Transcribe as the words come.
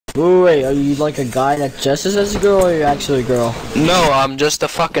Wait, are you like a guy that dresses as a girl, or are you actually a girl? No, I'm just a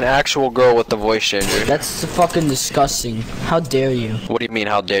fucking actual girl with the voice changer. That's fucking disgusting. How dare you? What do you mean,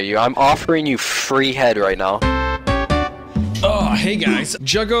 how dare you? I'm offering you free head right now. Oh, hey guys,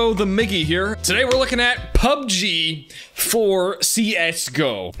 Juggo the Miggy here. Today we're looking at PUBG for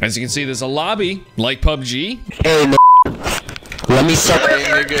CSGO. As you can see, there's a lobby like PUBG. Hey, let me suck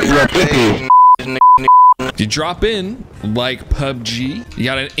your pee. You drop in like PUBG. You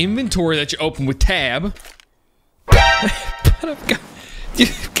got an inventory that you open with tab.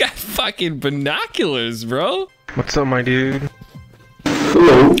 You've got fucking binoculars, bro. What's up, my dude?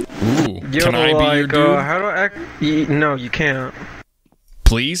 Ooh, Yo, can I be your dude? how do I act? No, you can't.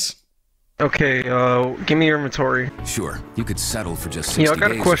 Please? Okay, give me your inventory. Sure, you could settle for just 60 Yeah, I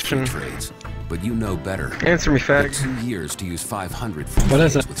got a days question. of free trades, but you know better. Answer me, fag. 2 years to use 500 free What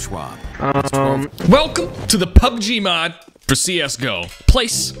is trades it? with Schwab. Welcome to the PUBG mod for CSGO.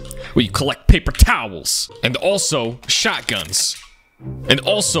 Place where you collect paper towels and also shotguns. And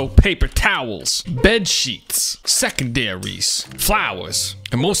also paper towels, bed sheets, secondaries, flowers,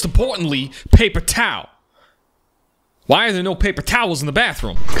 and most importantly, paper towel. Why are there no paper towels in the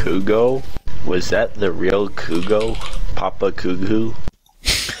bathroom? Kugo? Was that the real Kugo? Papa Kugo?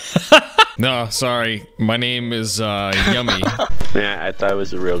 No, sorry. My name is Yummy. Yeah, I thought it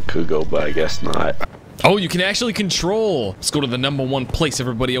was a real Kugo, but I guess not. Oh, you can actually control. Let's go to the #1 place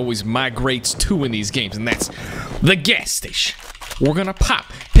everybody always migrates to in these games, and that's the gas station. We're gonna pop,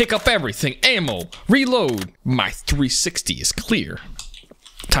 pick up everything, ammo, reload. My 360 is clear.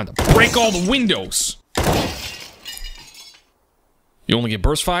 Time to break all the windows. You only get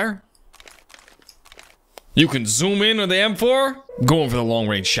burst fire? You can zoom in with the M4? Going for the long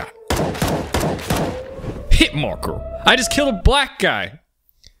range shot. Hit marker. I just killed a black guy.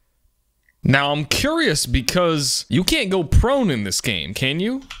 Now I'm curious because you can't go prone in this game, can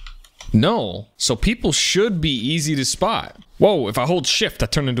you? No. So people should be easy to spot. Whoa, if I hold shift, I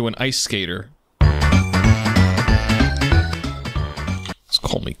turn into an ice skater. Let's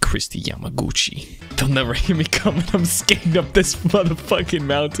call me Christy Yamaguchi. They'll never hear me coming. I'm skating up this motherfucking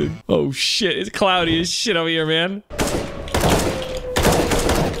mountain. Oh shit, it's cloudy as shit over here, man.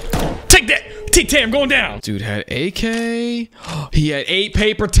 Take that! T-Tam, I'm going down! Dude had AK. He had 8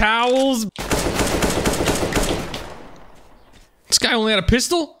 paper towels. This guy only had a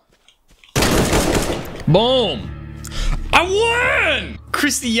pistol? Boom! I won!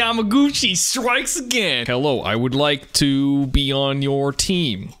 Christy Yamaguchi strikes again. Hello, I would like to be on your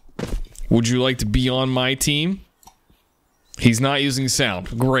team. Would you like to be on my team? He's not using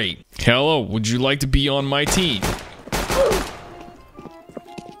sound. Great. Hello, would you like to be on my team?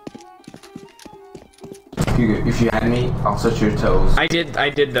 If you had me, I'll touch your toes. I did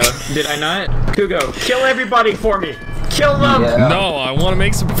though. Did I not? Kugo, kill everybody for me! Kill them! Yeah. No, I want to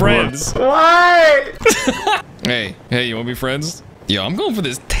make some friends. What? Hey, you want to be friends? Yo, I'm going for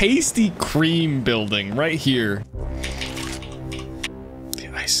this tasty cream building right here. The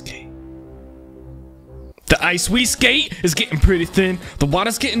ice skate. The ice we skate is getting pretty thin. The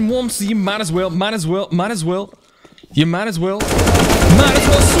water's getting warm, so you might as well swim.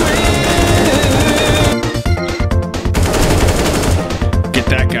 Get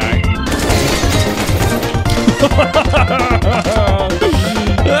that guy.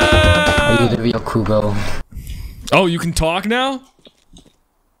 Are you the real Kugo? Oh, you can talk now?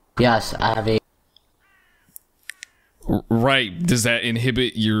 Yes, I have a... Right. Does that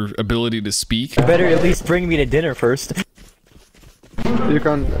inhibit your ability to speak? You better at least bring me to dinner first. You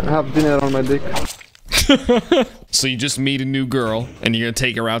can have dinner on my dick. So you just meet a new girl, and you're gonna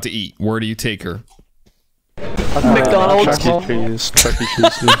take her out to eat. Where do you take her? McDonald's. Chuck E. Cheese.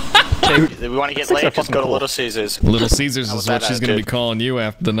 We want to get laid, just go to Little Caesars. Little Caesars is what she's gonna be calling you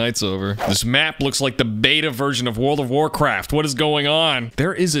after the night's over. This map looks like the beta version of World of Warcraft. What is going on?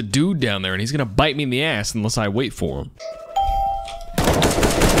 There is a dude down there, and he's gonna bite me in the ass unless I wait for him.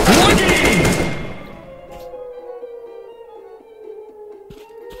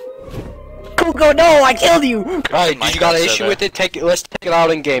 Kugo, no, I killed you! Alright, you got an issue with it? Let's take it out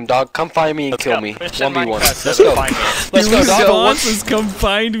in game, dog. Come find me and kill me. 1v1. Let's go. Let's go, dog. Come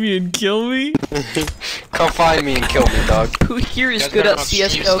find me and kill me? Come find me and kill me, dog. Who here is good at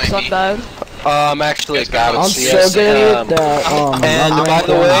CSGO because I'm bad? I'm actually a guy with I'm CS. so good at that. And by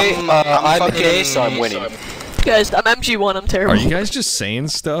the way, I'm a K, so I'm winning. Guys, I'm MG1, I'm terrible. Are you guys just saying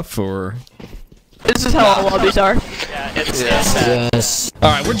stuff, or...? This is how all lobbies are. Yes.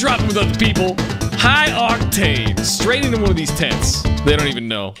 Alright, we're dropping with other people. High octane. Straight into one of these tents. They don't even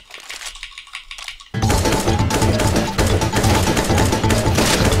know.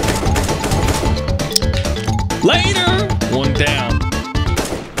 Later! One down.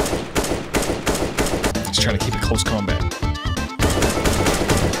 trying to keep it close combat.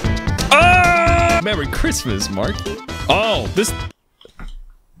 Ah! Merry Christmas, Marky. Oh, this...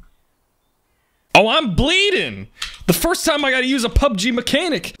 Oh, I'm bleeding! The first time I gotta use a PUBG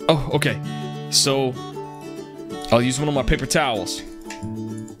mechanic! Oh, okay. So... I'll use one of my paper towels.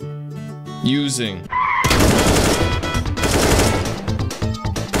 Using...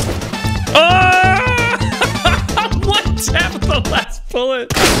 Ah! One tap with the last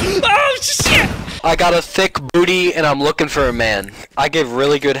bullet! Oh, shit! I got a thick booty and I'm looking for a man. I give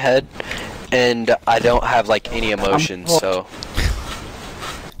really good head and I don't have like any emotion, so...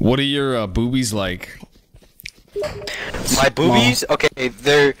 What are your boobies like? My boobies? Okay,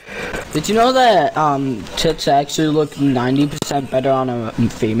 they're... Did you know that tits actually look 90% better on a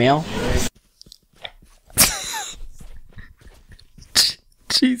female?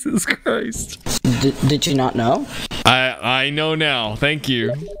 Jesus Christ. Did you not know? I know now. Thank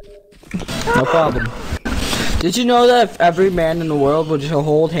you. No problem. Did you know that if every man in the world would just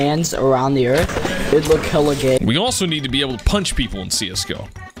hold hands around the earth, it'd look hella gay? We also need to be able to punch people in CSGO.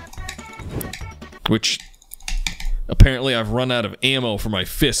 Which, apparently I've run out of ammo for my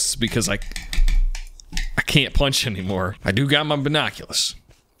fists because I can't punch anymore. I do got my binoculars.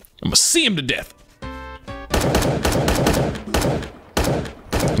 I'm gonna see him to death.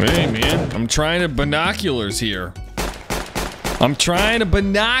 Hey man, I'm trying to binoculars here. I'm trying to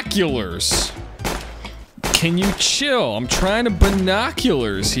binoculars. Can you chill? I'm trying to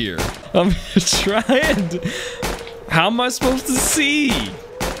binoculars here. I'm trying to... How am I supposed to see?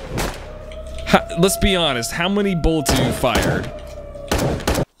 Let's be honest, how many bullets have you fired?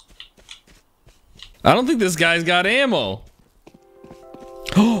 I don't think this guy's got ammo.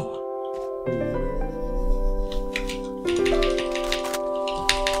 Oh!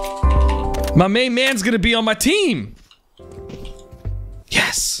 My main man's gonna be on my team!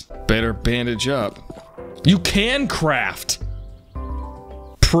 Yes! Better bandage up. You can craft!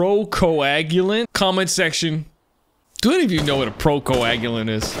 Procoagulant? Comment section. Do any of you know what a procoagulant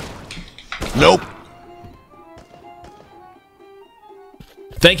is? Nope.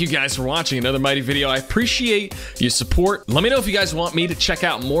 Thank you guys for watching another Mighty video. I appreciate your support. Let me know if you guys want me to check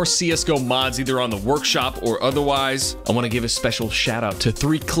out more CSGO mods either on the workshop or otherwise. I want to give a special shout out to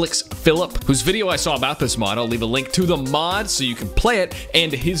 3 Clicks Philip, whose video I saw about this mod. I'll leave a link to the mod so you can play it and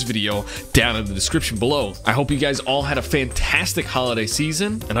to his video down in the description below. I hope you guys all had a fantastic holiday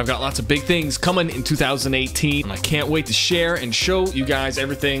season, and I've got lots of big things coming in 2018, and I can't wait to share and show you guys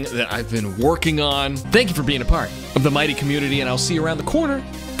everything that I've been working on. Thank you for being a part of the Mighty community, and I'll see you around the corner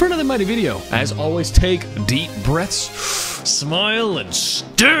for another Mighty video. As always, take deep breaths, smile, and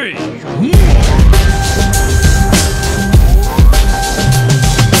stay.